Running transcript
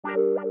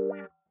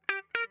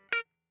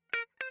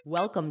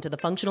Welcome to the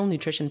Functional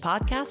Nutrition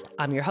Podcast.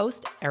 I'm your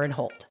host, Erin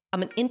Holt.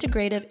 I'm an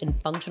integrative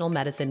and functional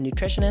medicine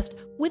nutritionist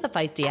with a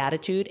feisty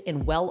attitude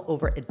and well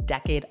over a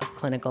decade of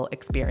clinical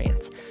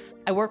experience.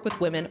 I work with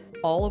women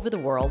all over the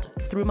world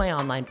through my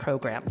online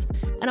programs,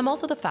 and I'm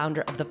also the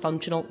founder of the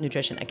Functional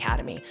Nutrition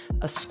Academy,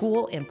 a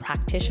school and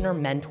practitioner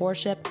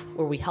mentorship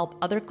where we help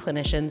other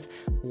clinicians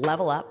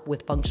level up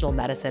with functional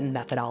medicine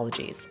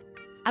methodologies.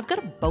 I've got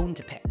a bone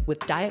to pick with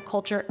diet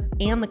culture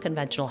and the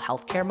conventional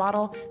healthcare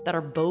model that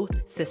are both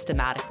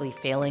systematically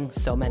failing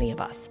so many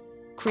of us.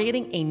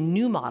 Creating a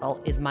new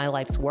model is my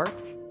life's work,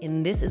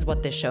 and this is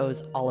what this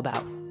show's all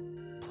about.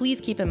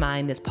 Please keep in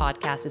mind this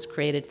podcast is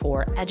created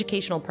for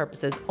educational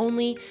purposes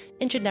only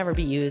and should never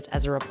be used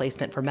as a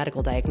replacement for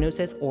medical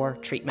diagnosis or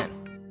treatment.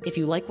 If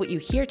you like what you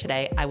hear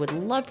today, I would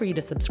love for you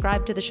to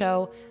subscribe to the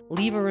show,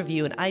 leave a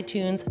review in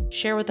iTunes,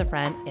 share with a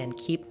friend, and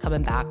keep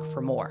coming back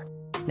for more.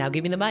 Now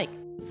give me the mic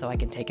so I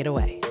can take it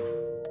away.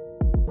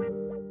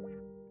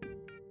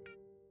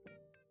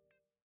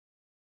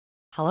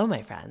 Hello,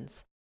 my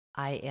friends.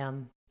 I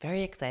am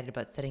very excited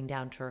about sitting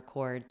down to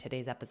record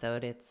today's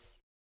episode. It's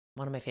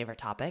one of my favorite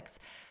topics.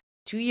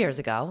 2 years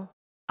ago,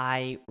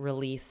 I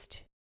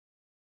released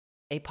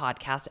a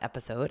podcast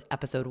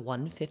episode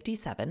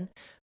 157,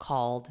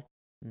 called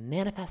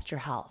Manifest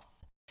Your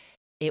Health.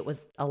 It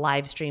was a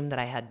live stream that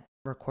I had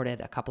recorded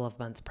a couple of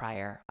months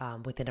prior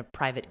within a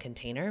private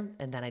container,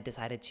 and then I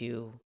decided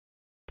to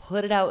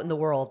put it out in the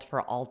world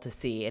for all to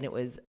see. And it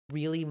was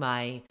really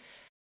my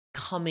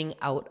coming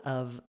out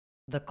of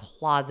the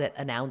closet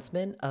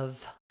announcement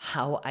of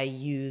how I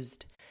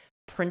used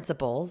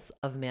principles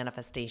of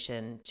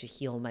manifestation to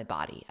heal my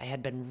body. I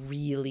had been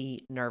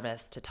really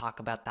nervous to talk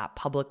about that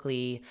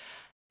publicly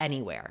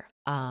anywhere.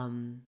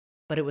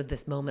 But it was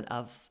this moment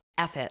of,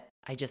 F it,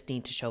 I just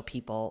need to show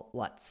people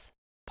what's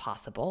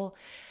possible.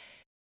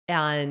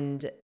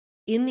 And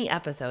in the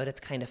episode, it's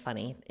kind of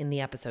funny. In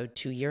the episode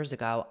 2 years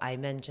ago, I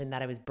mentioned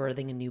that I was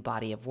birthing a new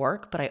body of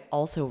work, but I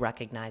also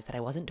recognized that I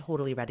wasn't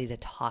totally ready to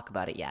talk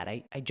about it yet.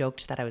 I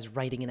joked that I was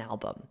writing an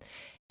album.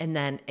 And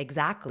then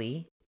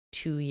exactly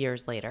 2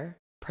 years later,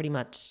 pretty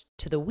much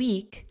to the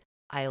week,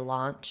 I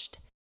launched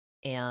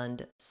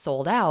and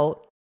sold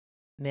out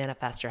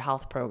Manifest Your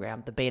Health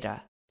program, the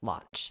beta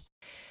launch.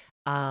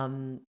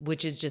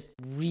 Which is just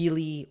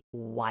really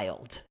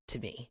wild to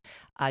me.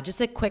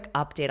 Just a quick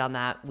update on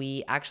that.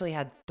 We actually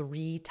had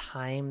 3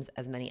 times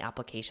as many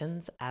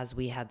applications as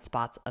we had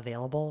spots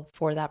available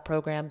for that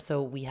program.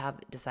 So we have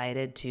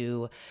decided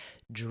to,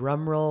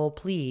 drumroll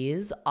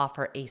please,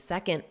 offer a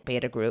second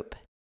beta group.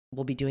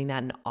 We'll be doing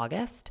that in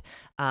August.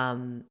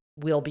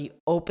 We'll be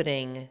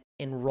opening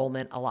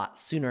enrollment a lot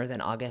sooner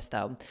than August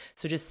though.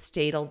 So just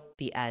stay till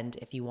the end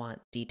if you want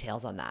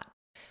details on that.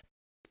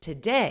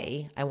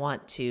 Today, I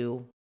want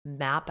to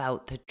map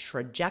out the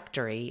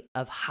trajectory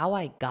of how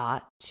I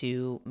got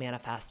to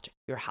Manifest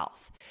Your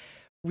Health.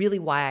 Really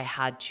why I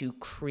had to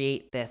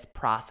create this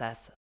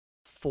process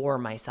for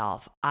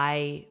myself.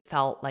 I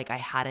felt like I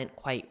hadn't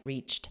quite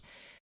reached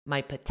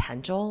my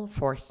potential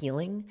for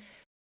healing,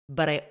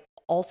 but I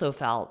also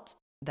felt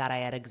that I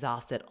had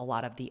exhausted a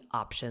lot of the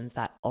options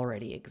that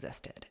already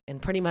existed.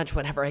 And pretty much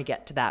whenever I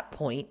get to that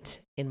point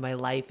in my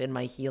life, in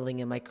my healing,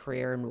 in my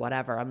career, and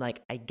whatever, I'm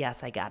like, I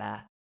guess I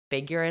gotta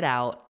figure it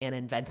out and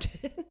invent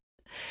it.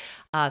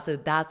 So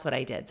that's what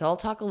I did. So I'll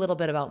talk a little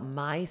bit about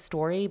my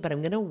story, but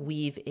I'm going to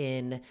weave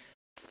in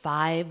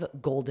 5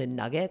 golden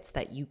nuggets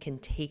that you can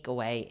take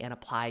away and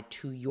apply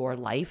to your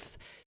life,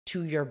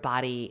 to your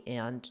body,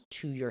 and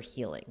to your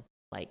healing,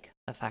 like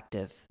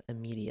effective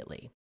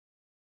immediately.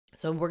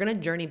 So we're going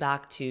to journey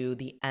back to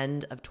the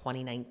end of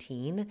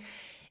 2019,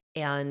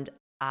 and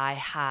I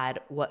had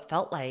what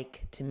felt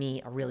like to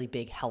me a really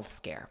big health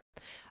scare.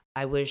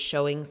 I was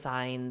showing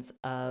signs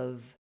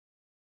of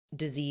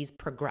disease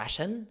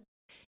progression,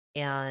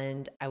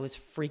 and I was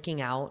freaking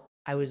out.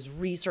 I was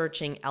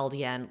researching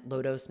LDN,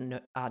 low dose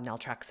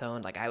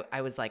naltrexone. Like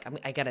I was like,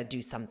 I got to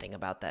do something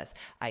about this.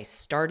 I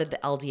started the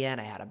LDN.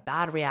 I had a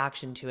bad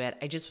reaction to it.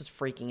 I just was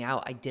freaking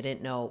out. I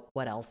didn't know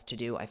what else to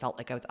do. I felt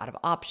like I was out of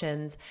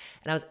options,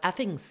 and I was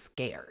effing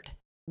scared,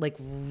 like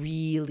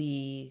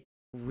really,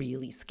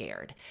 really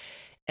scared.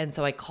 And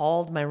so I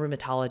called my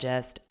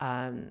rheumatologist.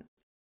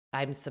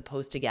 I'm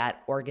supposed to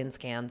get organ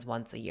scans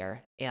once a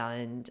year.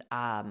 And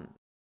I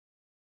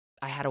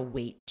had to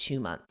wait 2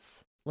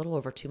 months, a little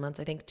over 2 months,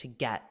 I think, to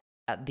get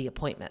the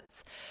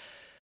appointments.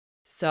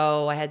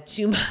 So I had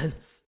 2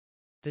 months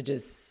to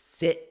just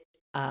sit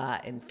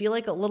and feel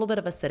like a little bit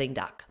of a sitting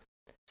duck.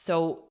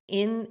 So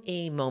in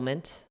a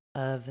moment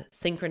of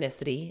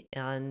synchronicity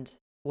and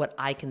what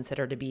I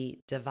consider to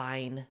be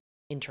divine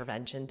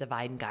intervention,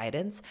 divine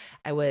guidance,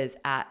 I was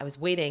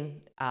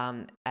waiting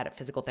at a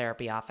physical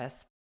therapy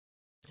office,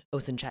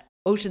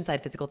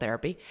 Oceanside Physical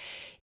Therapy.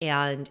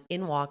 And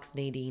in walks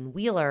Nadine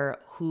Wheeler,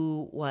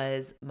 who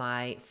was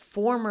my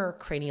former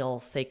cranial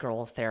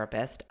sacral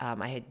therapist.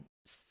 I had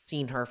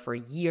seen her for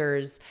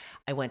years.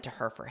 I went to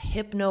her for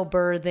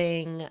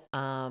hypnobirthing.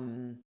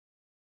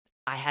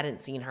 I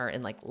hadn't seen her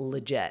in like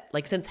legit,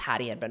 like since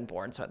Hattie had been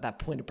born. So at that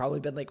point, it'd probably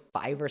been like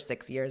 5 or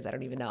 6 years. I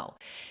don't even know.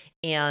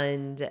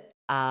 And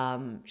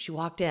she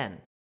walked in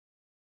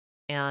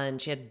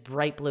and she had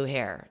bright blue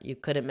hair. You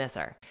couldn't miss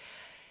her.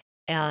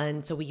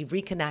 And so we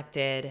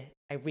reconnected.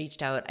 I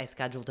reached out. I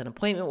scheduled an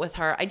appointment with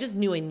her. I just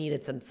knew I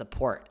needed some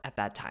support at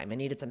that time. I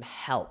needed some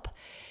help.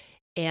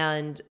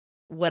 And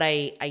what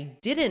I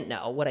didn't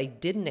know, what I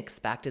didn't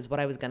expect is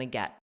what I was going to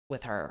get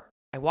with her.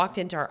 I walked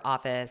into her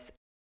office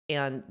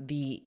and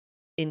the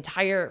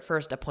entire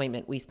first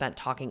appointment we spent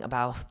talking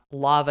about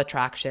law of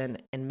attraction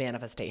and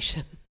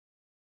manifestation.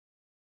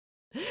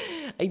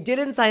 I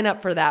didn't sign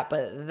up for that,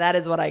 but that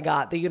is what I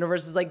got. The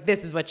universe is like,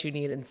 this is what you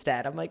need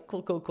instead. I'm like,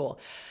 cool.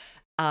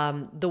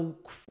 The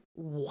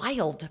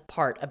wild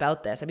part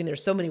about this, I mean,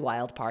 there's so many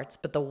wild parts,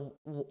 but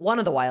one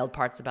of the wild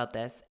parts about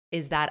this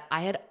is that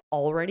I had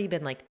already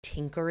been like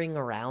tinkering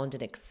around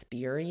and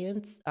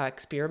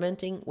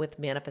experimenting with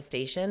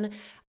manifestation.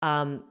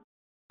 I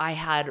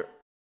had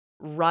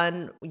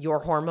run Your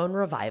Hormone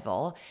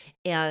Revival,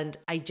 and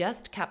I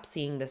just kept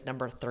seeing this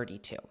number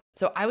 32.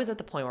 So I was at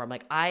the point where I'm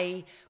like,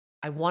 I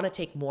want to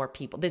take more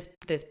people. This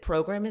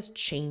program is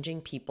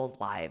changing people's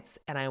lives,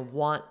 and I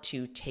want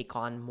to take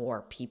on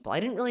more people. I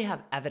didn't really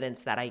have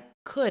evidence that I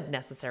could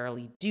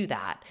necessarily do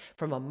that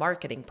from a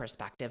marketing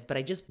perspective, but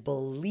I just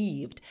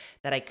believed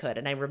that I could.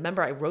 And I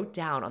remember I wrote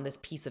down on this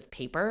piece of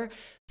paper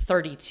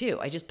 32.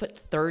 I just put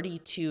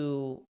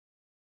 32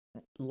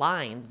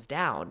 lines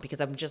down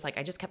because I'm just like,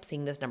 I just kept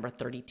seeing this number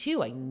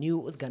 32. I knew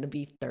it was going to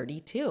be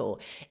 32.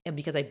 And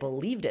because I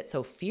believed it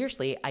so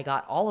fiercely, I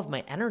got all of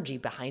my energy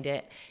behind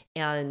it.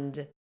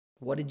 And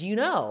what did you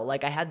know?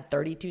 Like I had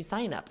 32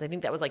 signups. I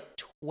think that was like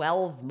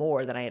 12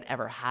 more than I had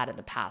ever had in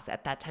the past.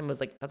 At that time, it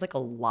was like, that's like a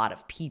lot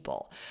of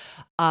people.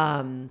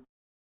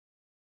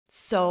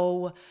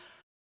 So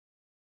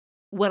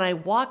when I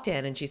walked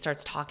in and she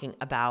starts talking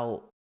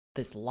about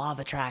this law of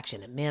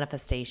attraction and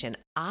manifestation,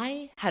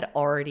 I had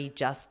already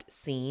just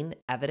seen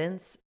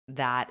evidence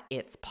that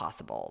it's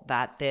possible,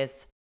 that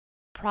this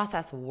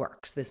process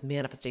works, this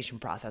manifestation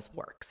process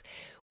works,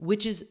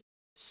 which is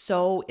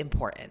so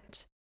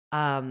important.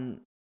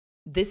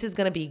 This is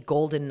going to be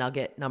golden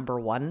nugget number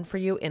 1 for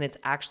you. And it's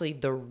actually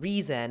the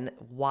reason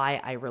why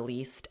I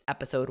released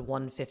episode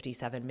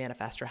 157,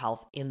 Manifest Your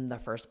Health, in the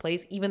first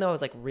place. Even though I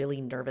was like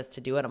really nervous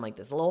to do it, I'm like,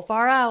 this is a little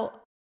far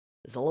out.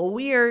 This is a little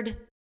weird.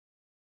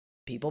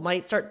 People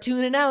might start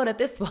tuning out at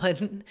this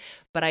one,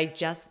 but I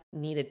just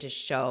needed to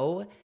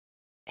show,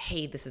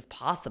 hey, this is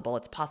possible.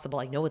 It's possible.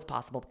 I know it's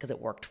possible because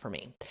it worked for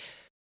me.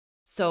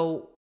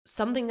 So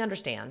something to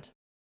understand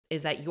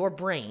is that your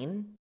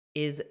brain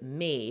is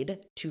made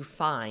to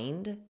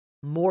find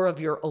more of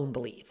your own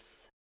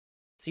beliefs.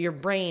 So your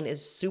brain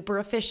is super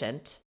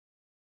efficient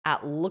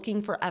at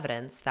looking for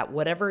evidence that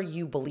whatever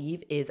you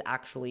believe is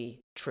actually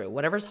true.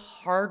 Whatever's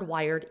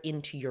hardwired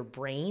into your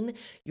brain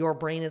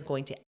is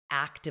going to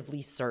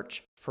actively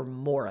search for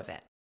more of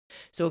it.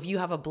 So if you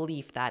have a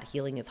belief that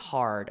healing is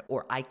hard,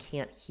 or I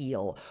can't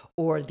heal,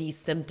 or these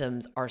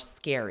symptoms are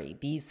scary,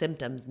 these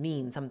symptoms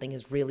mean something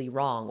is really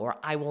wrong, or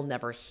I will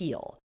never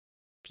heal.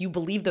 If you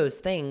believe those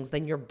things,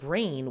 then your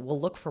brain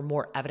will look for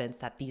more evidence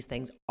that these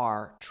things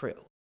are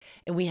true.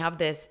 And we have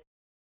this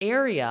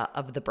area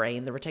of the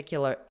brain, the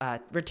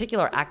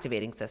reticular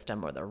activating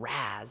system, or the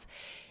RAS,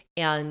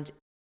 and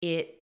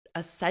it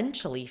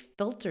essentially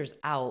filters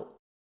out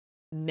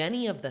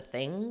many of the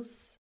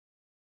things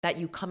that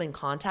you come in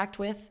contact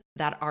with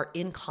that are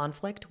in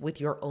conflict with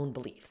your own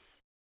beliefs.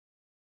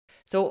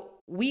 So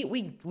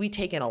we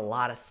take in a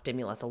lot of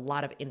stimulus, a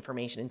lot of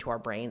information into our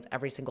brains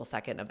every single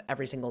second of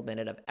every single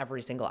minute of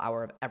every single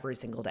hour of every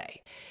single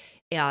day.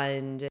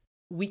 And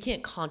we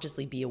can't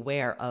consciously be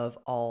aware of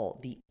all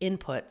the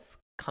inputs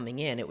coming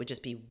in. It would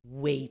just be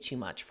way too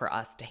much for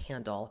us to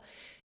handle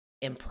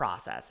and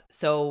process.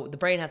 So the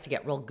brain has to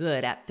get real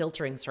good at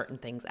filtering certain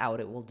things out.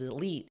 It will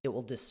delete, it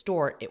will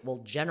distort, it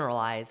will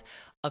generalize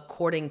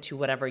according to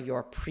whatever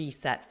your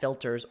preset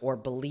filters or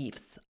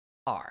beliefs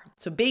are.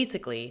 So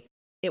basically,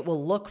 it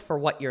will look for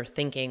what you're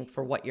thinking,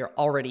 for what you're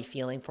already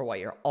feeling, for what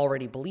you're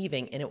already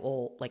believing, and it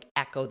will like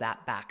echo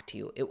that back to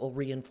you. It will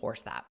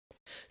reinforce that.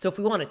 So if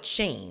we want to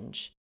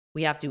change,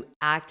 we have to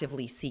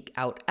actively seek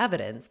out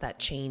evidence that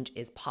change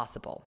is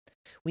possible.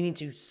 We need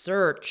to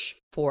search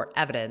for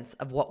evidence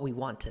of what we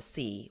want to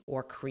see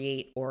or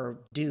create or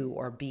do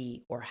or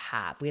be or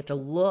have. We have to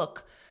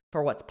look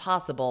for what's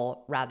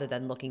possible rather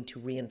than looking to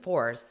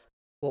reinforce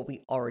what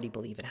we already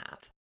believe and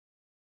have.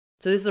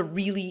 So this is a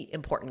really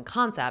important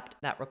concept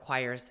that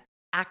requires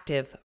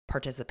active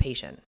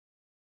participation.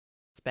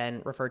 It's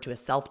been referred to as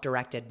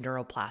self-directed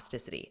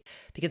neuroplasticity,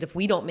 because if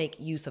we don't make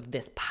use of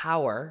this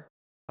power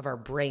of our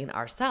brain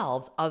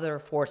ourselves, other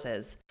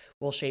forces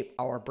will shape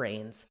our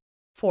brains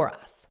for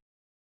us.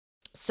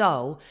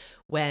 So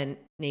when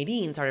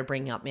Nadine started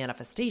bringing up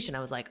manifestation, I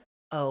was like,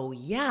 oh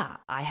yeah,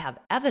 I have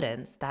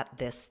evidence that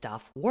this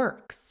stuff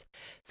works.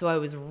 So I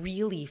was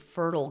really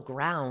fertile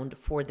ground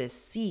for this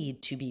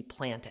seed to be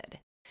planted.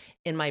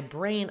 And my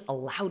brain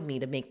allowed me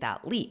to make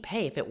that leap.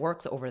 Hey, if it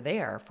works over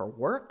there for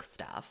work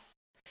stuff,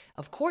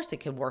 of course, it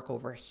can work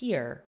over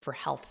here for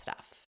health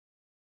stuff.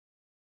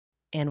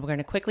 And we're going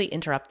to quickly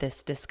interrupt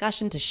this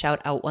discussion to shout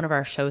out one of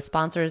our show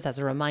sponsors. As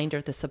a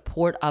reminder, the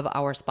support of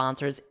our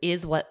sponsors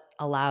is what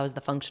allows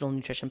the Functional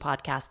Nutrition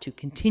Podcast to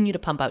continue to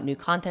pump out new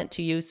content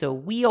to you. So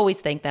we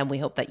always thank them. We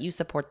hope that you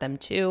support them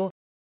too.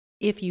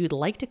 If you'd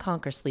like to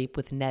conquer sleep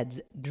with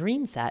Ned's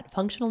Dream Set,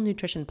 Functional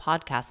Nutrition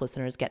Podcast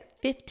listeners get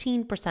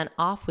 15%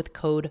 off with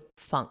code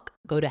FUNK.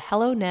 Go to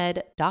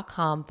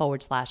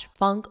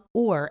helloned.com/funk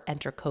or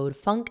enter code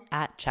FUNK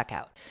at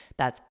checkout.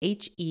 That's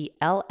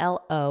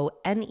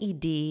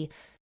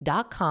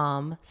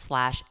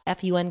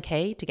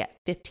HELLONED.com/FUNK to get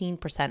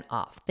 15%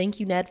 off. Thank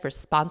you, Ned, for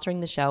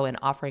sponsoring the show and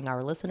offering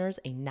our listeners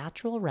a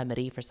natural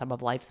remedy for some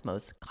of life's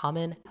most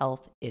common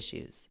health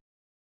issues.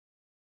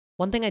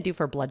 One thing I do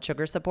for blood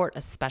sugar support,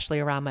 especially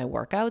around my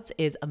workouts,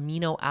 is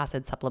amino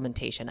acid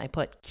supplementation. I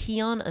put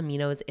Kion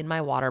aminos in my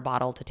water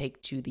bottle to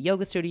take to the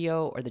yoga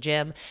studio or the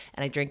gym,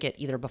 and I drink it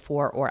either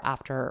before or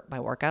after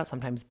my workout,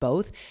 sometimes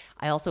both.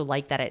 I also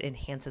like that it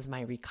enhances my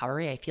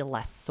recovery. I feel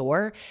less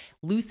sore.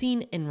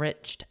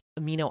 Leucine-enriched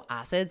amino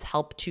acids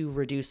help to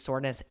reduce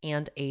soreness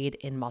and aid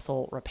in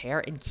muscle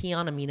repair, and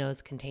Kion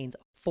aminos contains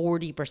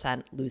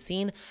 40%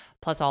 leucine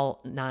plus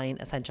all 9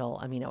 essential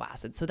amino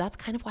acids. So that's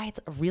kind of why it's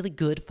a really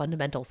good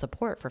fundamental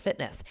support for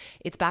fitness.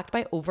 It's backed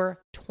by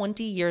over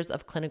 20 years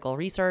of clinical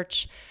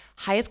research,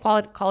 highest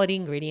quality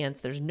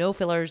ingredients. There's no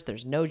fillers,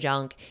 there's no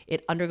junk.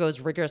 It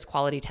undergoes rigorous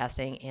quality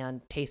testing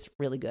and tastes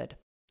really good.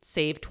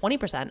 Save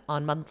 20%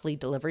 on monthly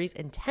deliveries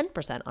and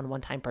 10% on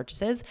one-time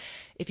purchases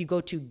if you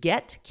go to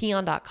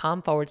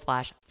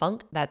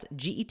getkion.com/funk. That's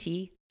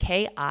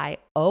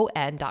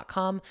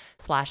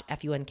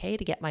GETKION.com/FUNK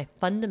to get my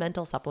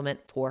fundamental supplement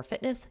for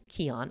fitness,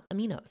 Kion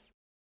Aminos.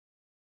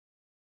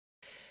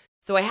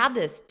 So I had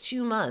this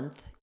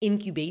 2-month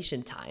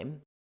incubation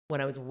time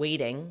when I was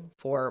waiting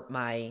for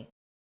my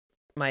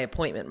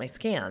appointment, my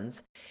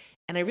scans,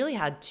 and I really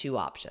had 2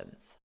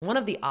 options. One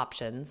of the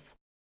options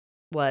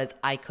was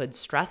I could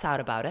stress out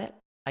about it.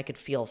 I could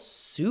feel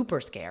super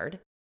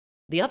scared.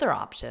 The other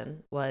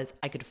option was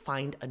I could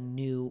find a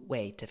new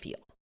way to feel.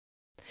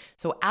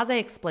 So as I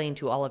explained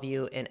to all of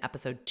you in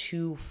episode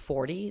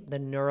 240, the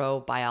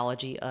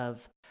neurobiology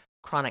of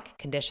chronic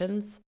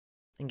conditions,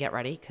 and get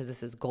ready because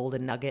this is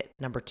golden nugget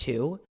number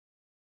 2,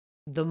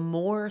 the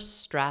more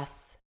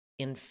stress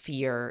and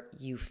fear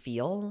you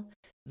feel,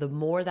 the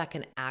more that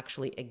can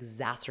actually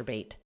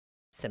exacerbate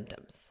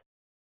symptoms.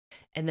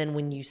 And then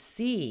when you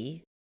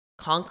see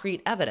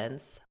concrete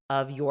evidence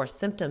of your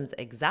symptoms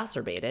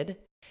exacerbated,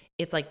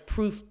 it's like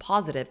proof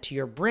positive to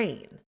your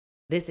brain.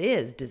 This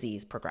is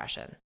disease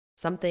progression.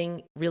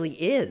 Something really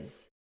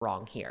is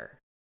wrong here.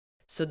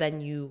 So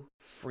then you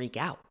freak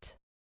out.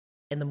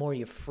 And the more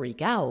you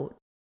freak out,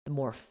 the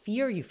more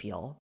fear you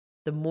feel,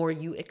 the more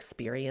you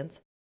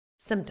experience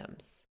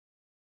symptoms.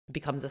 It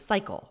becomes a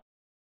cycle.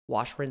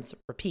 Wash, rinse,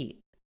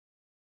 repeat.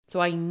 So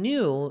I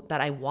knew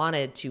that I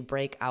wanted to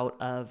break out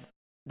of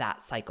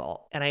that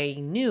cycle. And I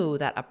knew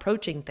that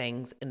approaching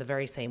things in the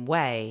very same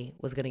way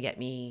was going to get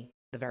me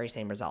the very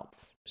same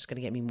results, just going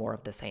to get me more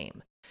of the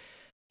same.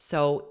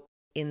 So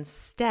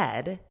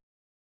instead,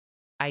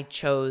 I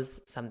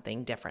chose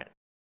something different.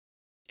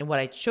 And what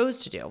I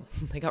chose to do,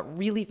 I got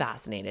really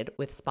fascinated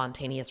with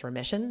spontaneous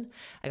remission.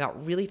 I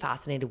got really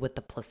fascinated with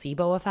the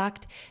placebo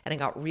effect. And I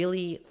got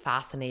really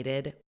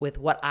fascinated with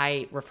what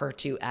I refer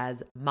to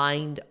as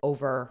mind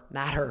over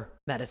matter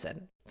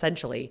medicine.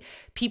 Essentially,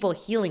 people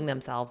healing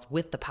themselves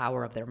with the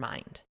power of their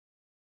mind.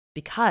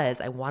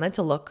 Because I wanted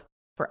to look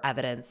for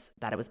evidence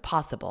that it was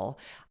possible,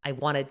 I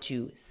wanted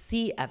to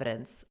see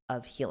evidence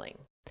of healing.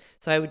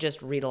 So I would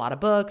just read a lot of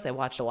books. I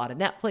watched a lot of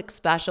Netflix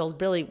specials,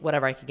 really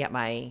whatever I could get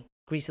my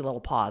greasy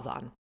little paws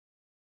on.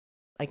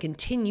 I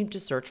continued to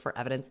search for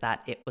evidence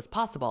that it was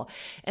possible.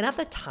 And at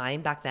the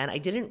time back then, I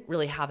didn't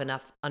really have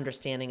enough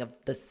understanding of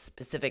the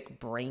specific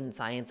brain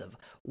science of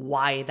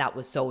why that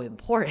was so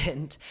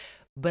important.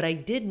 But I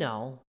did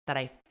know that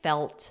I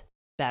felt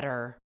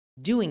better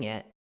doing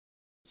it.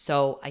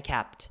 So I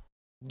kept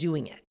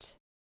doing it.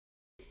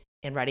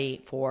 And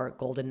ready for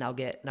golden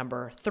nugget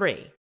number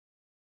 3.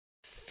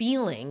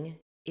 Feeling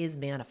is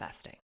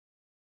manifesting.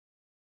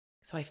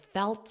 So I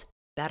felt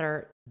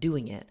better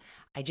doing it.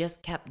 I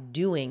just kept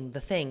doing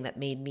the thing that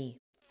made me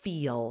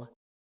feel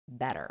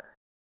better.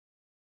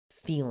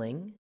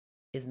 Feeling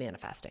is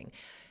manifesting.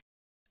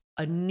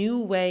 A new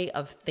way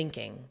of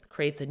thinking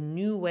creates a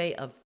new way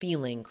of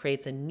feeling,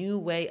 creates a new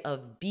way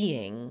of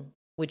being,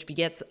 which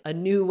begets a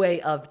new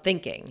way of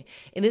thinking.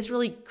 And this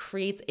really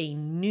creates a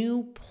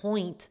new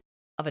point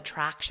of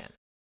attraction.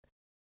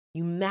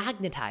 You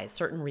magnetize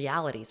certain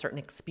realities, certain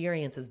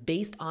experiences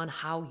based on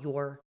how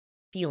you're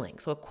feeling.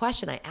 So a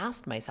question I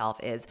asked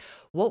myself is,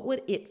 what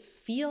would it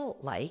feel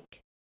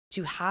like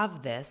to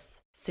have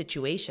this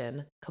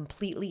situation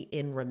completely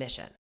in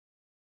remission?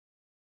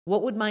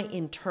 What would my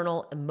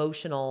internal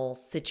emotional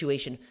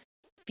situation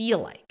feel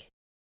like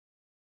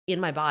in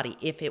my body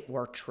if it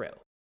were true?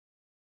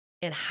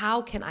 And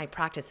how can I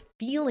practice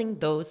feeling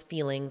those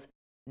feelings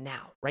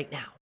now, right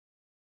now?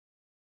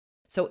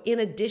 So in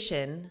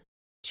addition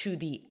to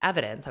the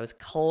evidence, I was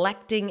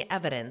collecting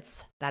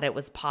evidence that it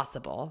was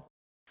possible,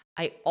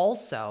 I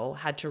also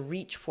had to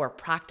reach for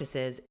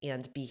practices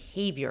and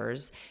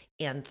behaviors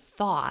and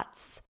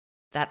thoughts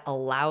that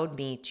allowed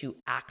me to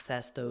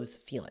access those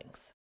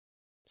feelings.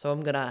 So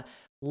I'm going to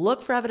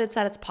look for evidence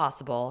that it's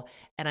possible,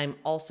 and I'm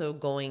also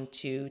going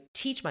to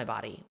teach my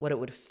body what it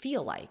would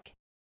feel like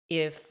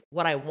if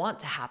what I want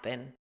to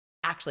happen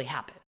actually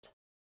happened.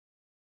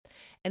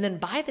 And then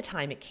by the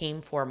time it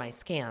came for my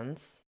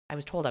scans, I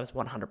was told I was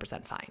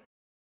 100% fine.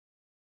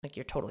 Like,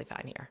 you're totally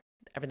fine here.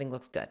 Everything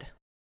looks good.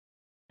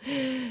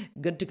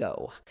 Good to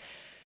go.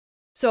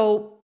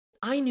 So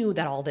I knew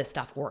that all this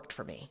stuff worked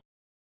for me.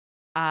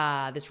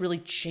 This really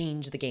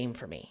changed the game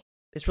for me.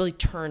 This really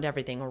turned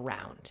everything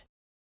around.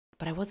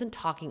 But I wasn't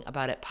talking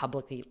about it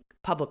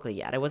publicly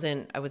yet. I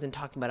wasn't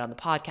talking about it on the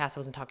podcast. I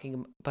wasn't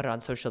talking about it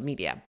on social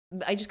media.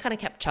 I just kind of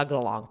kept chugging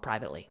along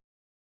privately.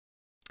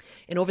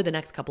 And over the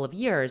next couple of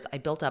years, I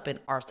built up an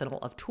arsenal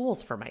of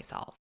tools for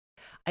myself.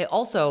 I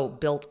also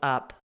built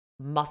up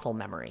muscle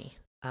memory.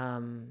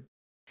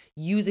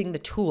 Using the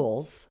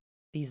tools,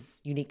 these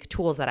unique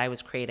tools that I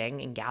was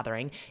creating and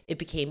gathering, it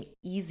became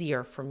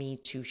easier for me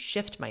to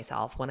shift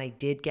myself when I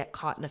did get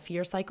caught in a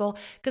fear cycle.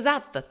 Because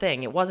that's the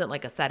thing. It wasn't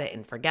like a set it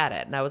and forget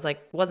it. And I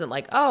wasn't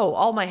like, oh,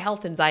 all my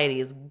health anxiety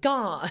is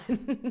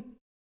gone.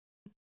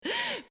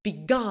 Be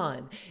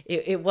gone.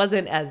 It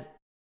wasn't as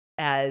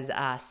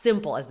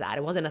simple as that.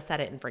 It wasn't a set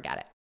it and forget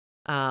it.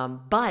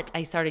 But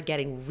I started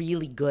getting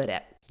really good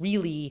at,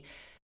 really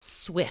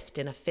swift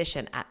and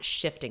efficient at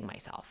shifting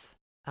myself.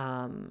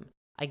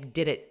 I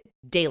did it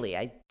daily.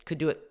 I could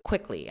do it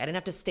quickly. I didn't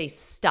have to stay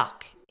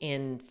stuck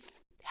in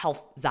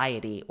health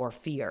anxiety or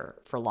fear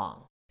for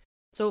long.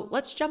 So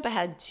let's jump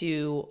ahead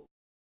to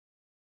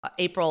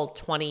April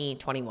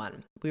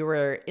 2021. We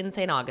were in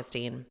St.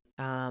 Augustine.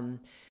 My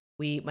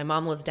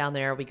mom lives down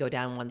there. We go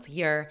down once a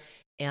year,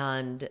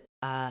 and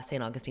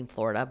St. Augustine,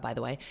 Florida, by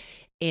the way.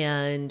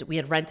 And we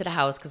had rented a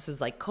house because it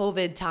was like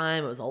COVID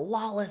time. It was a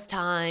lawless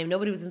time.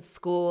 Nobody was in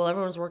school.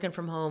 Everyone was working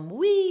from home.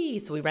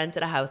 So we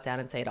rented a house down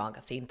in St.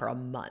 Augustine for a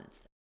month.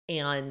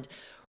 And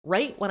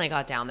right when I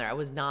got down there, I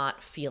was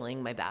not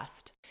feeling my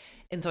best.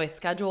 And so I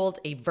scheduled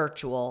a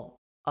virtual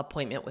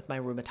appointment with my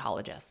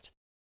rheumatologist.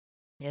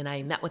 And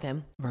I met with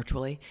him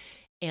virtually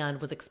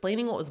and was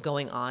explaining what was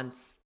going on.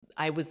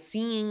 I was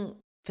seeing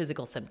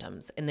physical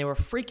symptoms and they were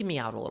freaking me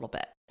out a little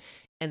bit.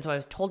 And so I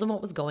told him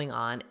what was going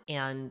on,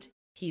 and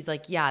he's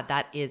like, yeah,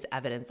 that is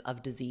evidence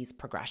of disease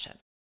progression.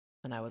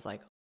 And I was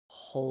like,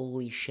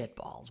 holy shit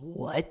balls,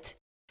 what?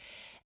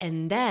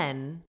 And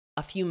then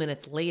a few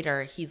minutes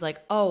later, he's like,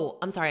 oh,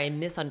 I'm sorry, I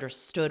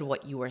misunderstood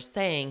what you were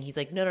saying. He's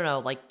like, no,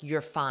 like,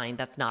 you're fine.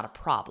 That's not a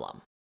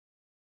problem.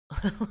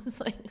 I was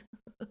like,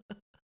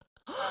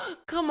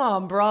 come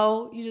on,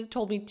 bro. You just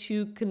told me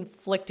two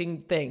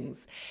conflicting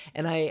things.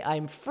 And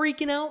I'm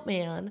freaking out,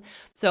 man.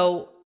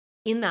 So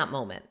in that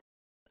moment,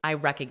 I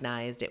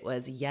recognized it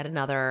was yet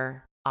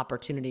another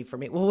opportunity for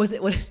me. What was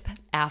it? What is that?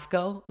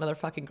 AFCO? Another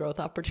fucking growth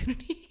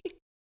opportunity?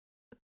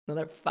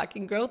 Another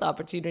fucking growth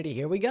opportunity.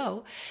 Here we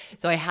go.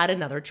 So I had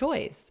another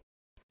choice.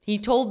 He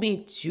told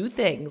me two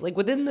things, like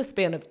within the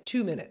span of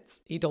 2 minutes,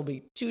 he told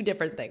me two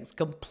different things,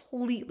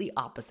 completely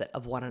opposite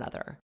of one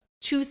another.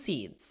 Two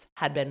seeds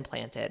had been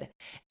planted,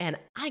 and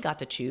I got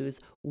to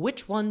choose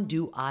which one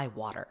do I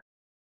water.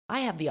 I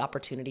have the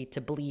opportunity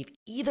to believe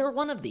either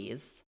one of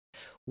these.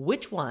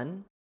 Which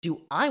one do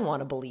I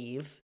want to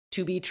believe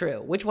to be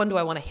true? Which one do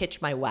I want to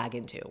hitch my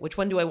wagon to? Which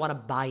one do I want to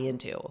buy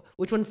into?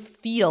 Which one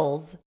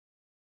feels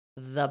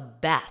the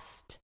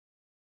best?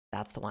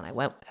 That's the one I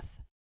went with.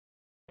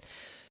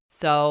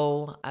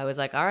 So I was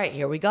like, all right,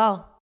 here we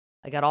go.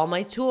 I got all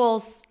my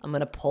tools. I'm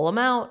going to pull them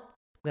out.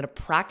 I'm going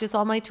to practice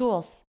all my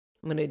tools.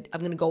 I'm going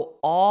to go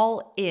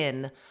all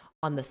in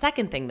on the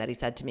second thing that he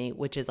said to me,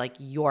 which is like,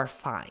 you're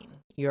fine.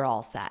 You're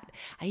all set.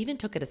 I even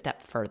took it a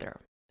step further,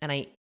 and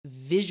I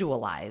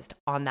visualized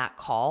on that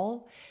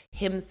call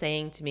him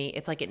saying to me,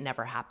 it's like it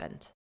never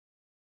happened.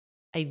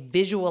 I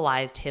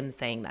visualized him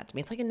saying that to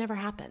me. It's like it never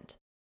happened.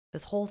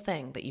 This whole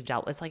thing that you've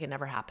dealt with, it's like it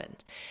never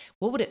happened.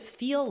 What would it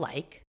feel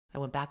like? I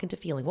went back into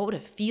feeling. What would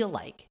it feel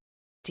like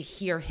to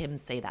hear him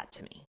say that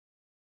to me?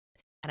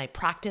 And I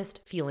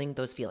practiced feeling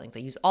those feelings. I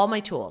used all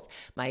my tools,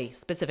 my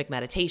specific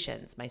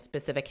meditations, my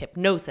specific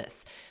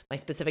hypnosis, my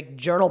specific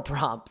journal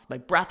prompts, my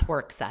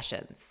breathwork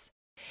sessions.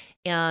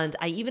 And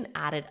I even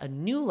added a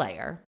new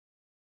layer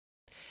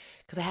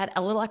because I had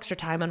a little extra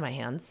time on my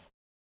hands.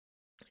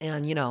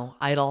 And,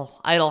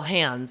 idle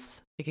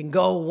hands, it can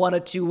go one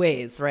of two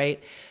ways,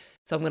 right?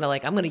 So I'm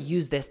going to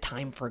use this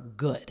time for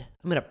good.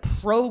 I'm going to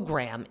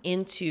program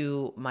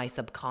into my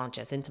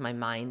subconscious, into my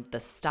mind, the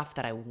stuff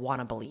that I want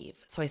to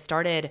believe. So I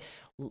started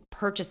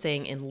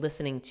purchasing and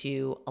listening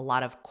to a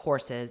lot of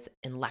courses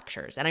and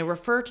lectures. And I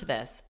refer to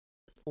this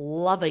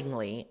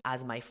lovingly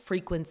as my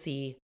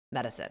frequency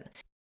medicine.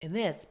 And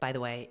this, by the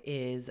way,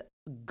 is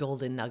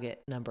golden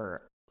nugget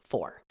number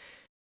 4.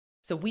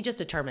 So we just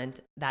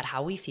determined that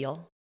how we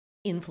feel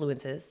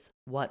influences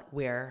what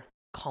we're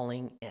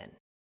calling in.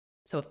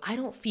 So if I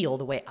don't feel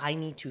the way I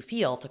need to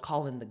feel to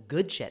call in the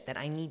good shit, then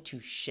I need to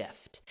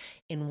shift.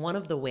 And one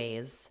of the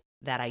ways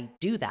that I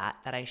do that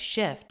I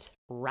shift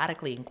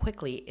radically and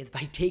quickly, is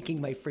by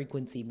taking my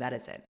frequency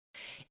medicine.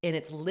 And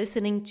it's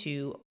listening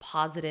to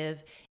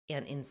positive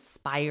and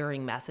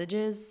inspiring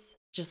messages,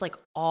 just like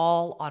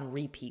all on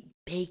repeat,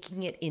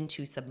 baking it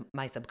into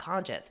my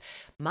subconscious.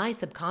 My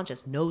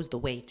subconscious knows the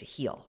way to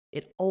heal.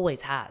 It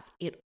always has.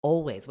 It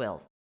always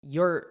will.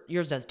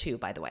 Yours does too,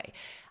 by the way.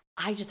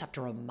 I just have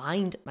to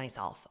remind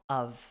myself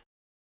of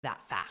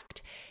that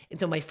fact. And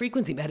so my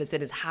frequency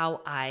medicine is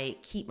how I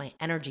keep my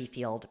energy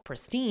field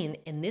pristine,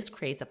 and this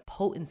creates a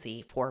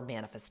potency for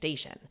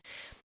manifestation.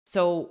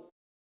 So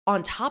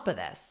on top of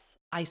this,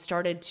 I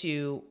started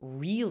to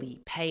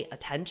really pay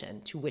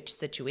attention to which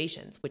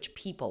situations, which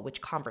people, which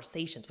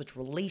conversations, which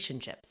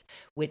relationships,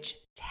 which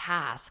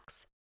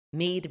tasks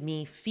made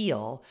me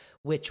feel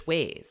which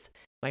ways.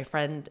 My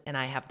friend and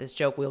I have this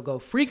joke. We'll go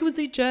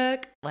frequency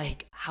check.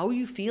 Like, how are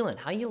you feeling?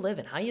 How you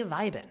living? How you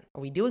vibing?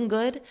 Are we doing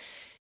good?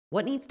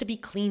 What needs to be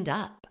cleaned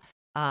up?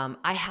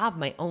 I have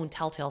my own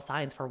telltale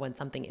signs for when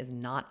something is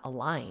not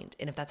aligned.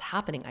 And if that's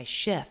happening, I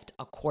shift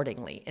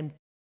accordingly. And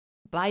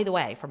by the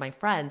way, for my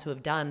friends who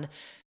have done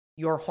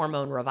your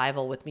hormone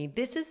revival with me,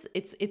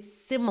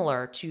 it's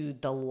similar to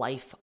the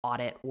life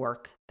audit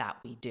work that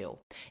we do.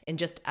 And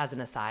just as an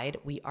aside,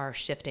 we are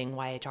shifting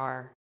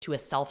YHR to a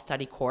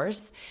self-study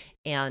course,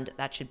 and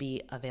that should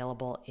be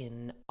available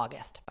in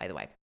August, by the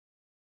way.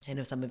 I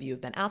know some of you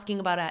have been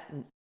asking about it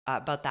and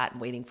about that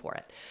and waiting for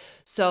it.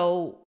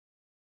 So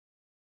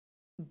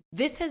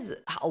this has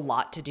a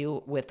lot to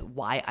do with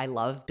why I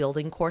love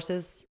building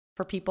courses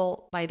for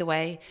people, by the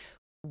way.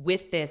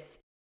 With this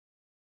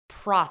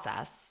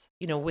process,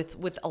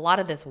 with a lot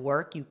of this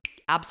work, you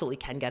absolutely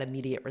can get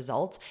immediate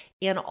results.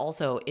 And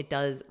also it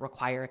does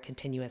require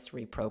continuous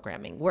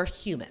reprogramming. We're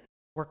human.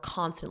 We're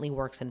constantly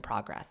works in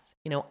progress.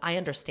 I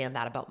understand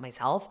that about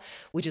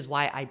myself, which is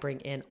why I bring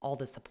in all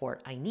the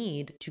support I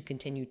need to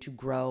continue to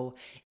grow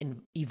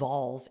and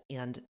evolve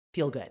and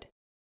feel good.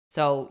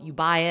 So you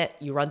buy it,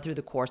 you run through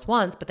the course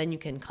once, but then you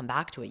can come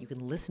back to it. You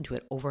can listen to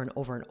it over and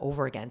over and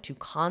over again to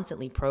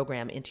constantly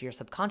program into your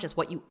subconscious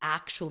what you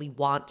actually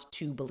want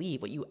to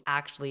believe, what you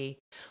actually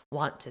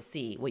want to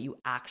see, what you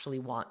actually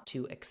want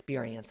to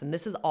experience. And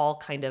this is all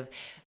kind of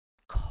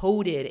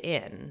coded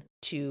in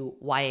to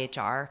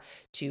YHR,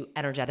 to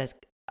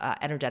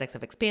energetics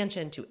of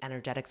expansion, to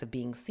energetics of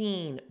being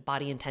seen,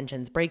 body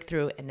intentions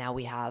breakthrough, and now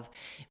we have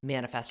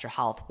Manifest Your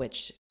Health,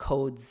 which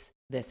codes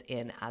this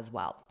in as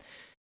well.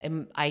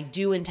 And I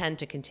do intend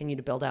to continue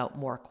to build out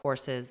more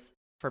courses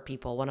for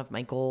people. One of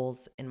my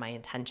goals and my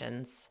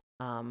intentions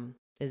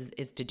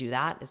is to do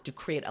that, is to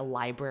create a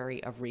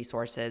library of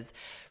resources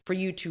for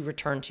you to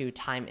return to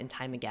time and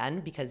time again,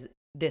 because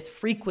this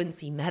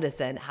frequency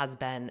medicine has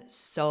been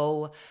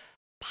so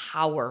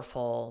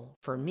powerful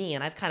for me.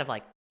 And I've kind of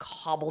like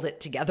cobbled it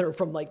together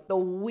from like the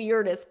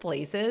weirdest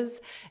places.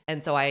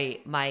 And so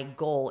my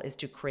goal is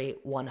to create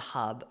one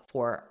hub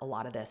for a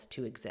lot of this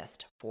to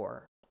exist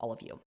for all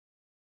of you.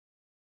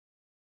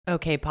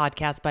 Okay,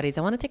 podcast buddies,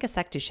 I want to take a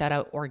sec to shout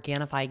out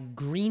Organifi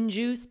green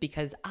juice,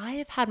 because I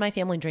have had my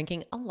family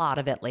drinking a lot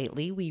of it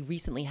lately. We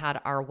recently had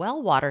our well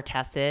water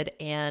tested,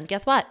 and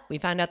guess what? We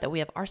found out that we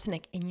have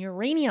arsenic and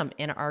uranium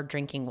in our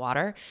drinking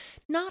water.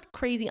 Not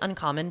crazy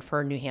uncommon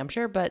for New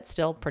Hampshire, but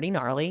still pretty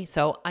gnarly.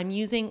 So I'm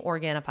using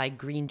Organifi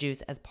green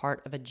juice as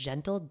part of a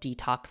gentle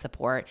detox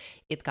support.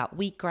 It's got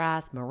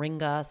wheatgrass,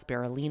 moringa,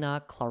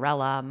 spirulina,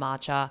 chlorella,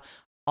 matcha.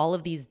 All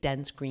of these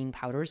dense green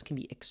powders can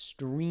be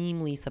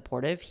extremely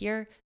supportive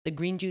here. The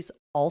green juice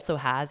also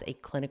has a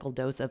clinical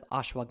dose of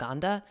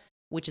ashwagandha,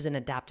 which is an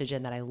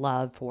adaptogen that I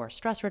love for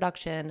stress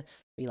reduction,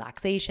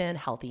 relaxation,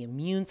 healthy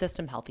immune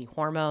system, healthy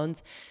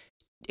hormones.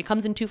 It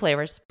comes in 2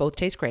 flavors. Both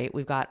taste great.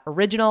 We've got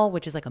original,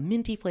 which is like a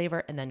minty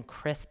flavor, and then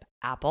crisp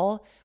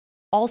apple.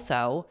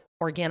 Also,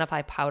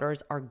 Organifi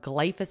powders are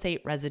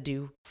glyphosate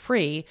residue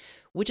free,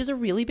 which is a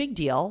really big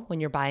deal when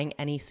you're buying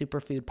any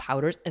superfood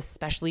powders,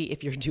 especially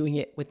if you're doing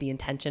it with the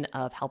intention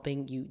of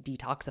helping you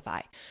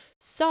detoxify.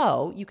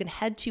 So you can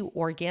head to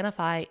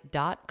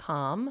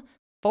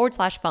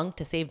Organifi.com/funk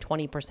to save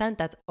 20%.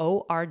 That's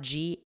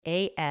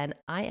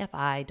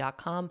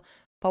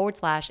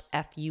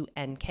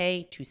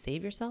Organifi.com/FUNK to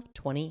save yourself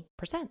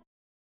 20%.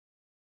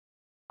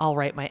 All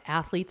right, my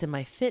athletes and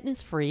my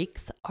fitness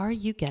freaks, are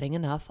you getting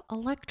enough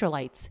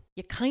electrolytes?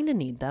 You kind of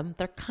need them.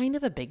 They're kind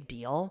of a big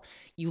deal.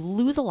 You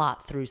lose a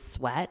lot through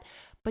sweat,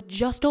 but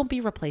just don't be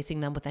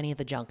replacing them with any of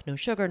the junk. No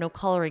sugar, no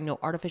coloring, no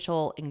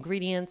artificial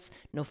ingredients,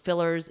 no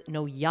fillers,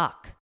 no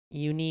yuck.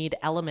 You need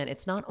Element.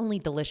 It's not only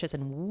delicious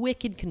and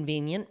wicked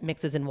convenient,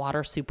 mixes in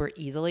water super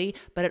easily,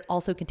 but it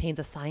also contains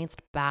a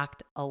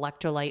science-backed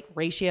electrolyte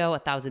ratio,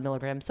 1,000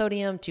 milligrams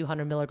sodium,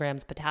 200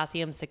 milligrams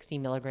potassium, 60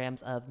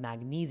 milligrams of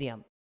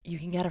magnesium. You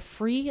can get a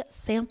free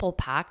sample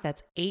pack,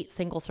 that's 8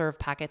 single-serve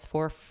packets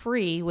for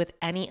free with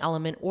any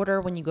Element order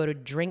when you go to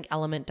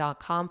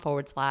drinkelement.com/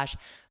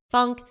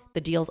 Funk.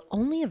 The deal's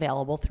only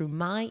available through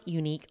my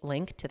unique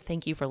link to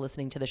thank you for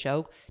listening to the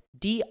show,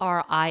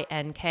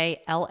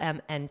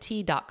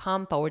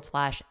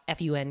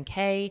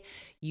 DRINKLMNT.com/FUNK.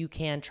 You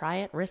can try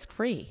it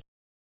risk-free.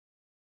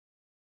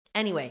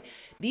 Anyway,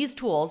 these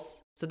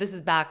tools, so this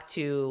is back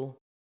to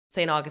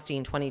St.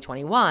 Augustine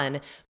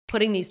 2021,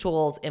 putting these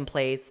tools in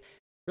place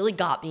really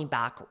got me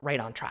back right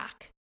on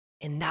track.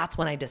 And that's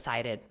when I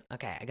decided,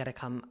 okay, I got to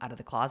come out of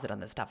the closet on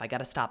this stuff. I got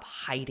to stop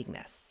hiding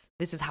this.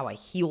 This is how I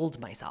healed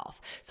myself.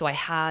 So I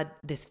had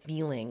this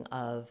feeling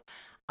of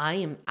I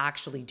am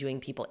actually doing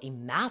people a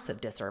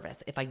massive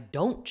disservice if I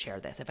don't share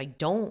this, if I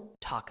don't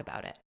talk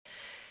about it.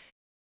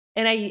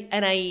 And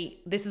I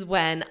this is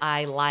when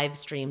I live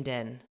streamed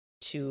in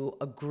to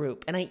a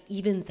group, and I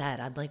even said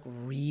I'm like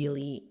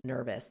really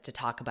nervous to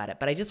talk about it,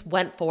 but I just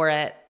went for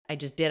it. I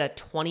just did a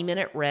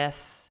 20-minute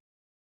riff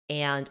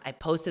and I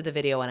posted the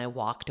video and I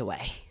walked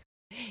away.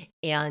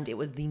 And it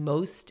was the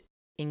most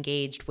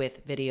engaged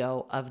with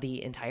video of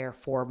the entire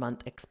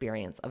 4-month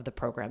experience of the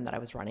program that I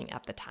was running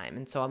at the time.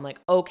 And so I'm like,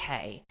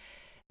 okay,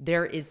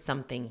 there is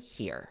something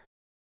here.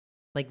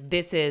 Like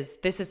this is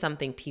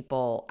something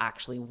people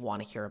actually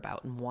want to hear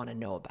about and want to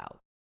know about.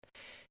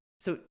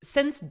 So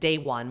since day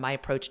one, my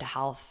approach to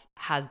health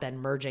has been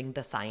merging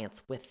the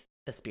science with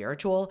the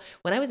spiritual.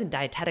 When I was in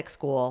dietetic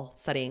school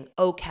studying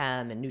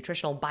OChem and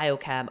nutritional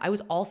biochem, I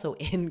was also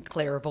in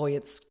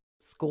clairvoyance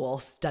school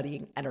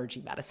studying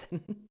energy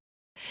medicine.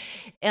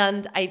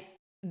 And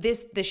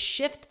the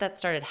shift that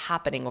started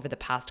happening over the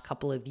past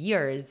couple of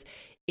years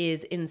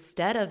is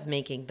instead of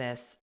making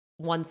this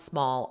one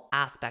small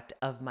aspect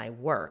of my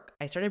work,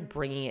 I started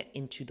bringing it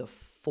into the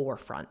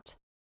forefront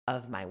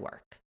of my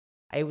work.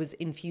 I was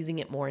infusing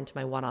it more into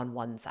my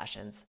one-on-one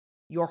sessions.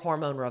 Your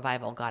Hormone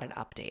Revival got an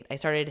update. I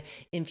started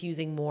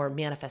infusing more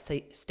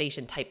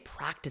manifestation type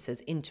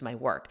practices into my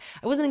work.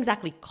 I wasn't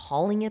exactly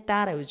calling it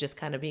that. I was just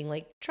kind of being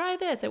like, try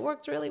this. It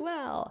works really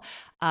well.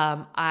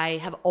 I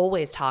have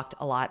always talked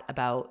a lot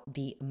about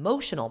the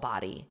emotional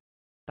body,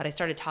 but I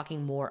started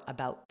talking more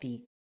about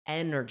the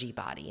energy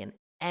body and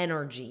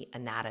energy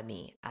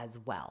anatomy as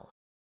well.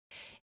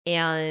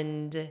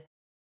 And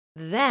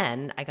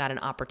then I got an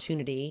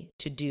opportunity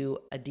to do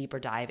a deeper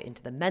dive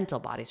into the mental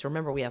body. So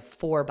remember, we have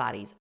 4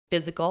 bodies: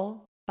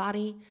 physical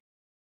body,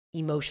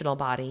 emotional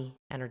body,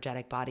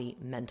 energetic body,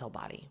 mental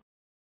body.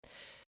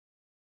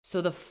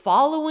 So the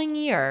following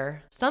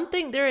year,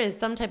 there is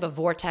some type of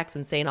vortex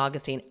in St.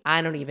 Augustine.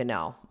 I don't even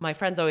know. My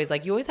friends always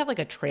like, you always have like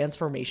a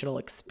transformational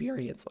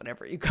experience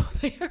whenever you go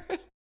there.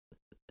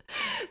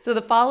 So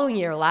the following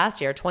year,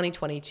 last year,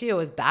 2022, I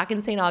was back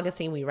in St.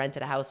 Augustine. We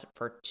rented a house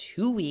for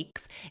 2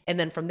 weeks. And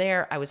then from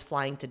there, I was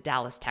flying to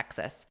Dallas,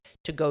 Texas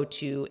to go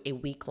to a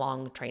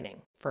week-long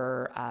training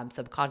for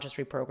subconscious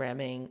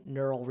reprogramming,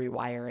 neural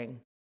rewiring.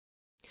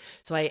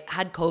 So I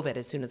had COVID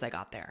as soon as I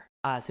got there,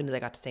 as soon as I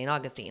got to St.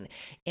 Augustine.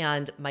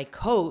 And my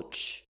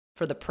coach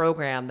for the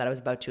program that I was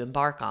about to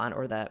embark on,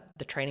 or the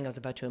training I was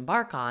about to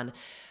embark on,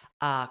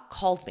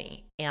 called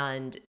me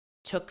and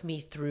took me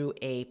through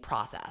a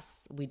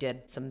process. We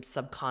did some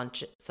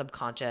subconscious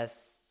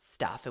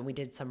stuff, and we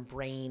did some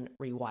brain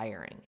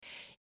rewiring.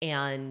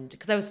 And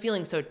because I was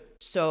feeling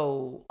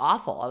so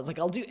awful, I was like,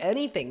 I'll do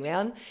anything,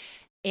 man.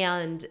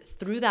 And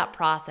through that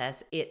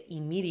process, it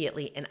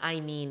immediately, and I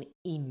mean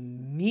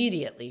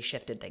immediately,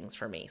 shifted things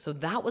for me. So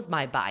that was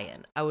my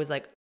buy-in. I was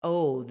like,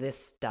 oh,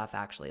 this stuff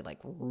actually like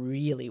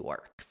really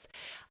works.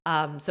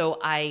 So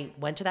I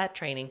went to that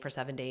training for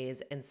 7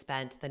 days and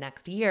spent the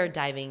next year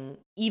diving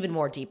even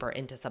more deeper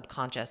into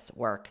subconscious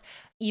work,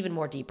 even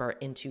more deeper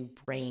into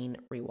brain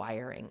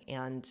rewiring.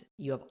 And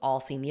you have all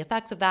seen the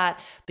effects of that,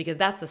 because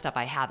that's the stuff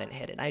I haven't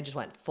hidden. I just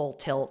went full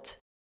tilt,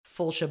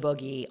 full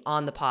shaboogie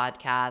on the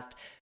podcast,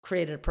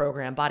 created a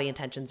program, Body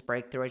Intentions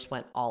Breakthrough. I just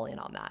went all in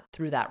on that,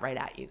 threw that right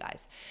at you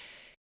guys.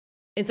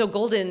 And so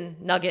golden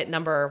nugget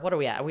number, what are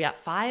we at? Are we at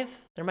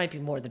 5? There might be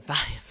more than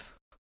 5.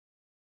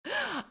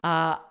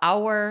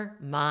 Our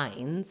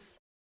minds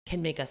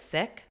can make us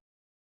sick,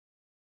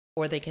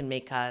 or they can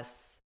make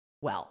us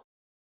well.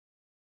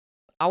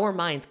 Our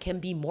minds can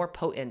be more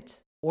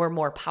potent or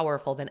more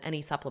powerful than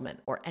any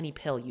supplement or any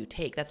pill you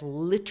take. That's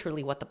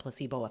literally what the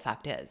placebo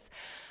effect is.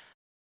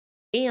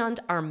 And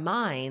our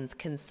minds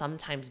can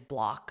sometimes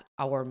block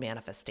our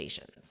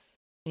manifestations,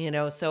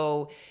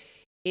 so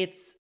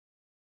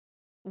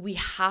we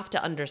have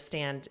to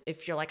understand,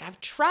 if you're like,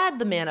 I've tried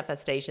the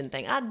manifestation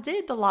thing, I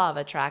did the law of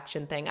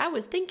attraction thing, I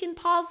was thinking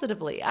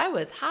positively, I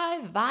was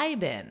high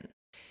vibing.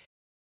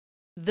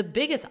 The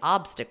biggest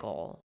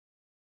obstacle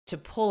to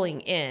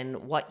pulling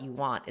in what you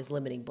want is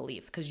limiting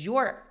beliefs, because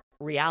your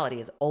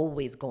reality is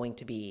always going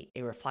to be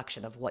a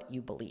reflection of what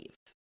you believe.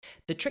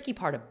 The tricky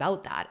part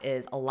about that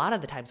is a lot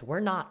of the times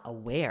we're not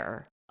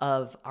aware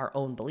of our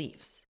own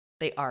beliefs.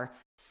 They are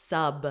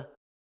subconscious.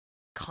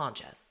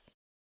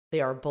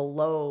 They are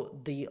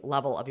below the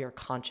level of your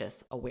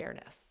conscious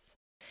awareness.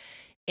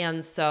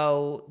 And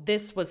so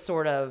this was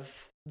sort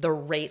of the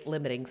rate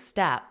limiting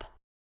step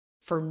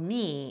for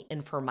me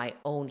and for my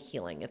own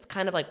healing. It's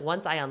kind of like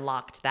once I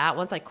unlocked that,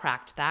 once I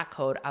cracked that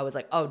code, I was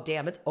like, oh,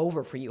 damn, it's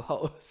over for you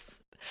hoes.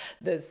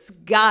 The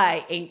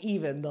sky ain't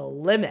even the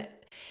limit.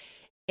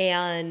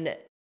 And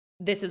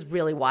this is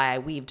really why I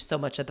weaved so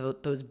much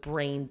of those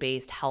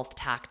brain-based health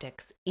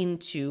tactics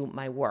into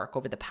my work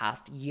over the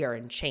past year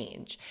and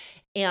change.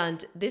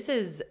 And this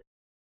is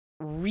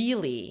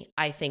really,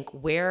 I think,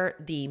 where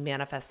the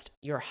Manifest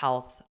Your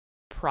Health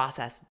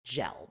process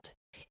gelled.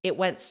 It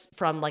went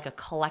from like a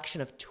collection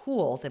of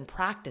tools and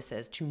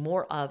practices to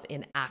more of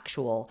an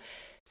actual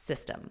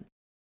system.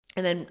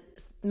 And then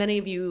many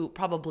of you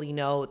probably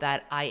know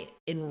that I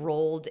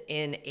enrolled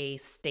in a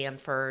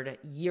Stanford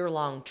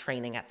year-long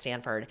training at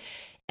Stanford.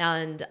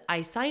 And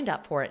I signed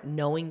up for it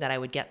knowing that I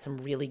would get some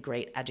really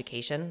great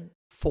education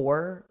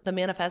for the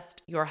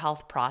Manifest Your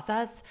Health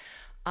process.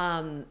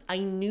 I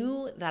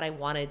knew that I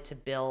wanted to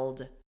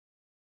build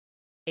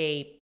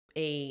a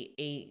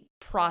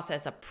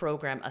process, a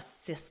program, a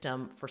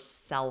system for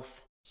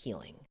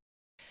self-healing.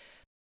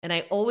 And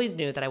I always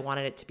knew that I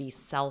wanted it to be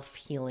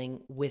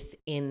self-healing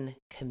within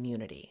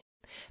community.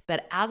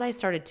 But as I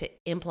started to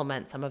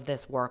implement some of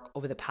this work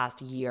over the past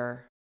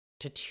year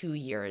to 2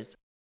 years,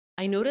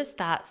 I noticed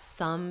that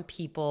some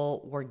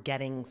people were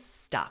getting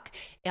stuck.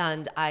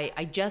 And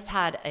I just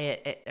had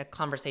a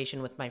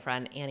conversation with my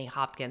friend Annie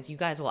Hopkins. You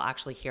guys will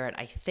actually hear it.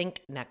 I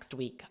think next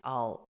week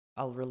I'll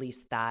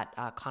release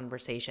that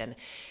conversation.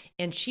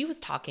 And she was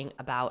talking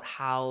about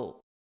how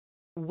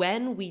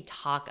when we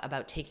talk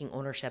about taking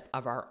ownership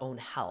of our own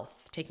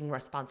health, taking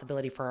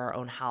responsibility for our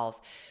own health,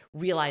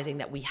 realizing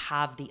that we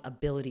have the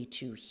ability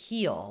to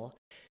heal,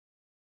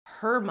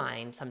 her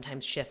mind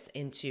sometimes shifts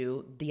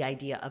into the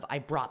idea of, I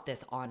brought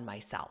this on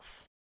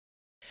myself.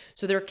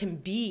 So there can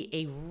be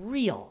a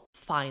real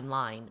fine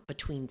line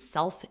between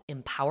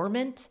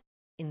self-empowerment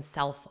and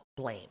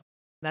self-blame.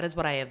 That is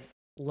what I have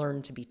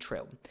learned to be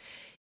true.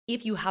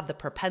 If you have the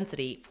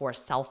propensity for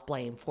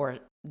self-blame, for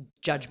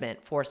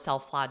judgment, for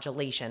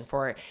self-flagellation,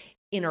 for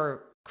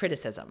inner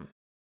criticism,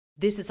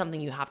 this is something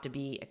you have to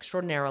be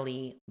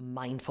extraordinarily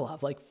mindful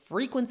of, like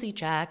frequency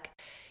check.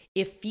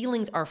 If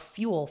feelings are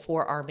fuel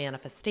for our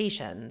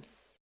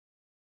manifestations,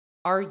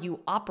 are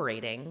you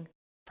operating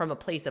from a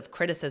place of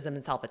criticism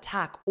and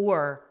self-attack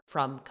or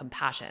from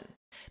compassion?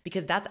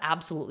 Because that's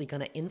absolutely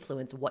going to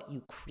influence what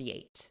you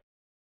create.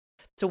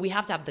 So we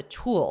have to have the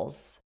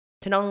tools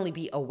to not only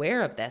be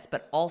aware of this,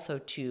 but also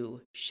to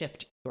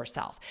shift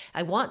yourself.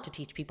 I want to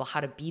teach people how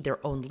to be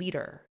their own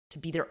leader, to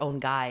be their own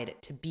guide,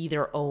 to be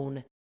their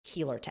own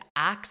healer, to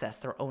access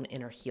their own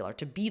inner healer,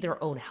 to be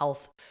their own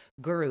health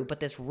guru. But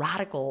this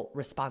radical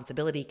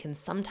responsibility can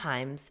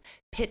sometimes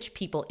pitch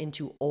people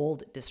into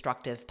old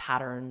destructive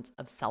patterns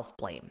of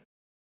self-blame.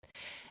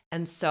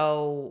 And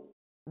so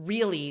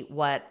really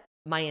what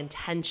my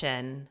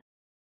intention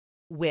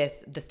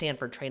with the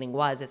Stanford training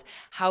is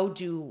how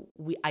do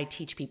I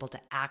teach people to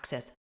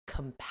access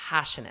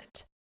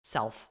compassionate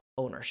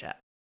self-ownership?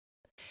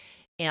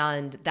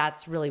 And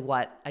that's really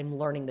what I'm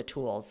learning the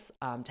tools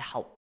to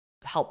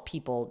help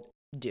people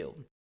do.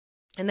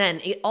 And then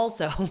it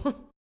also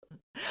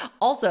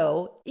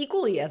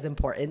equally as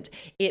important,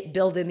 it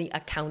built in the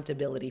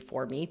accountability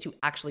for me to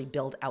actually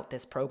build out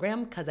this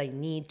program, because I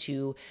need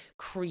to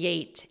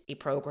create a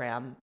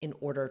program in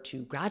order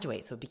to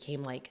graduate. So it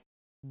became like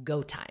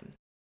go time.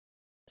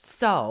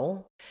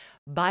 So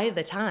by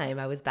the time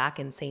I was back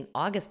in St.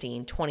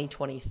 Augustine,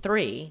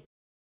 2023,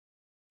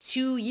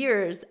 2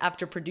 years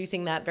after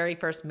producing that very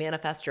first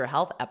Manifest Your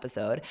Health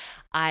episode,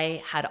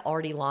 I had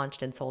already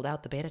launched and sold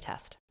out the beta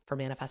test for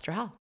Manifest Your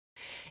Health.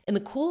 And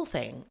the cool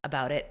thing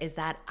about it is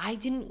that I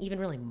didn't even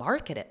really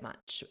market it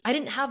much. I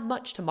didn't have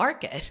much to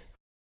market.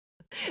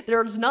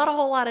 There's not a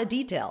whole lot of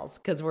details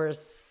because we're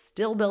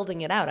still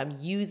building it out. I'm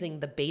using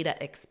the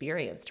beta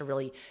experience to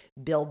really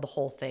build the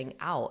whole thing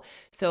out.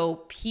 So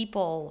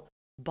people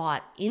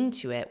bought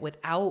into it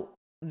without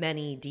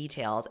many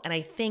details. And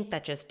I think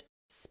that just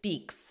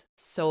speaks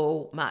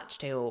so much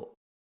to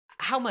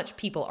how much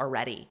people are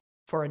ready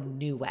for a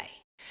new way.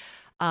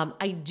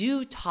 I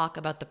do talk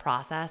about the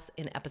process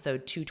in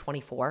episode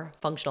 224,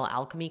 Functional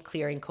Alchemy,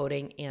 Clearing,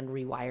 Coding, and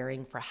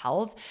Rewiring for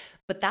Health.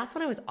 But that's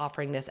when I was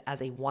offering this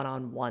as a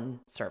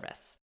one-on-one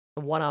service,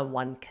 a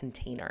one-on-one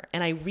container.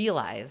 And I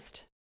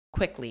realized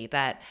quickly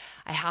that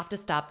I have to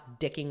stop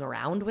dicking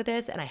around with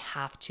this and I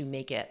have to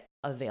make it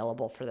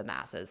available for the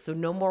masses. So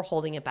no more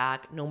holding it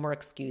back, no more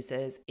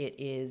excuses. It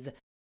is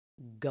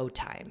go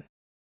time.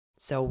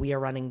 So we are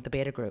running the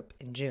beta group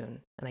in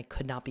June, and I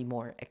could not be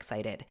more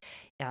excited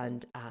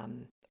and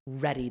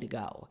ready to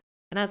go.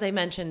 And as I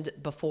mentioned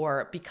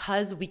before,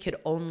 because we could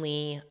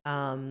only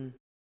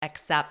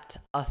accept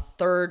a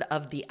third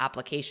of the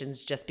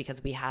applications just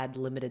because we had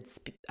limited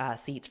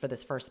seats for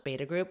this first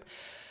beta group,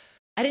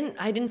 I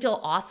didn't feel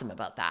awesome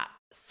about that.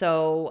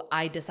 So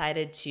I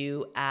decided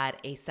to add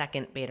a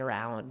second beta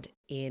round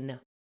in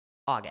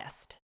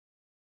August.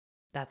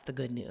 That's the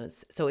good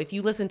news. So if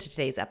you listen to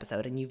today's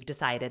episode and you've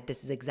decided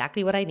this is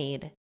exactly what I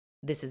need,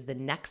 this is the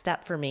next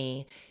step for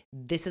me,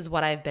 this is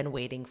what I've been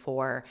waiting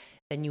for,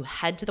 then you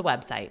head to the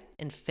website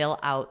and fill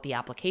out the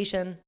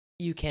application.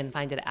 You can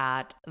find it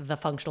at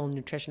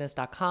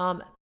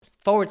thefunctionalnutritionist.com.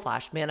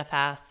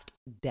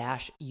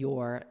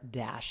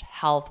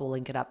 /manifest-your-health. We'll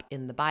link it up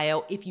in the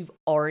bio. If you've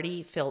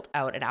already filled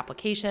out an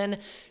application,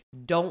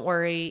 don't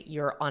worry,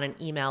 you're on an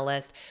email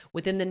list.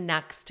 Within the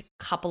next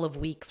couple of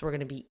weeks, we're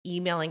going to be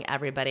emailing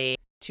everybody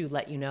to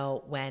let you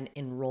know when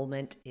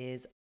enrollment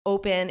is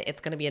open.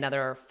 It's going to be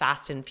another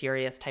fast and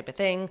furious type of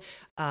thing.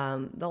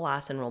 The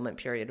last enrollment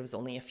period was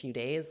only a few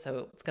days,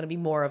 so it's going to be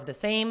more of the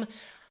same.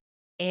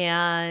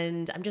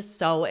 And I'm just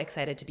so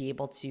excited to be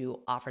able to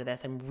offer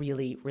this. I'm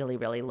really, really,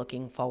 really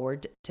looking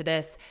forward to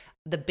this.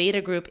 The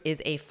beta group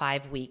is a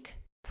 5-week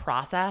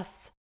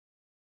process.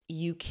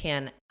 You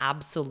can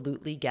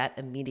absolutely get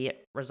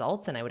immediate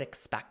results, and I would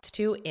expect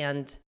to.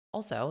 And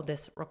also,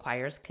 this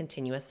requires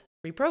continuous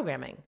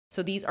reprogramming.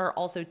 So these are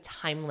also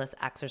timeless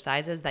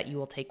exercises that you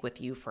will take with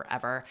you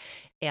forever.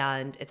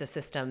 And it's a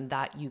system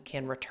that you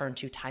can return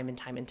to time and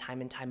time and time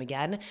and time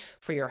again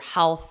for your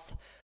health,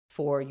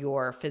 for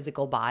your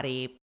physical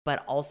body,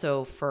 but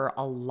also for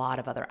a lot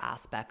of other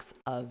aspects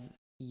of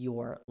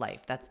your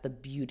life. That's the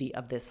beauty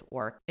of this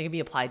work. It can be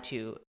applied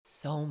to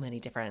so many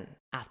different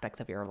aspects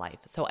of your life.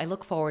 So I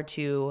look forward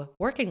to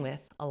working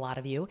with a lot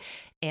of you.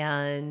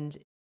 And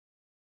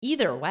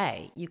either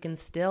way, you can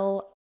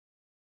still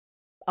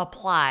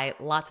apply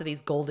lots of these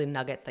golden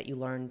nuggets that you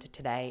learned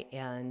today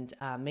and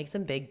make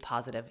some big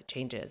positive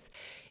changes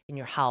in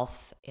your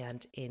health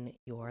and in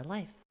your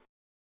life.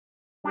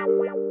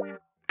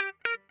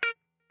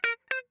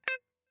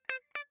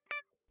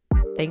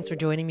 Thanks for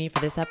joining me for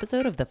this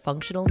episode of the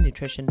Functional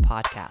Nutrition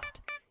Podcast.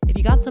 If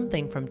you got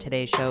something from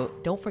today's show,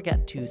 don't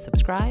forget to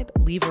subscribe,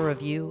 leave a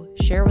review,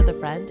 share with a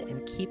friend,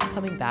 and keep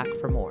coming back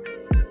for more.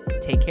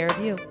 Take care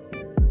of you.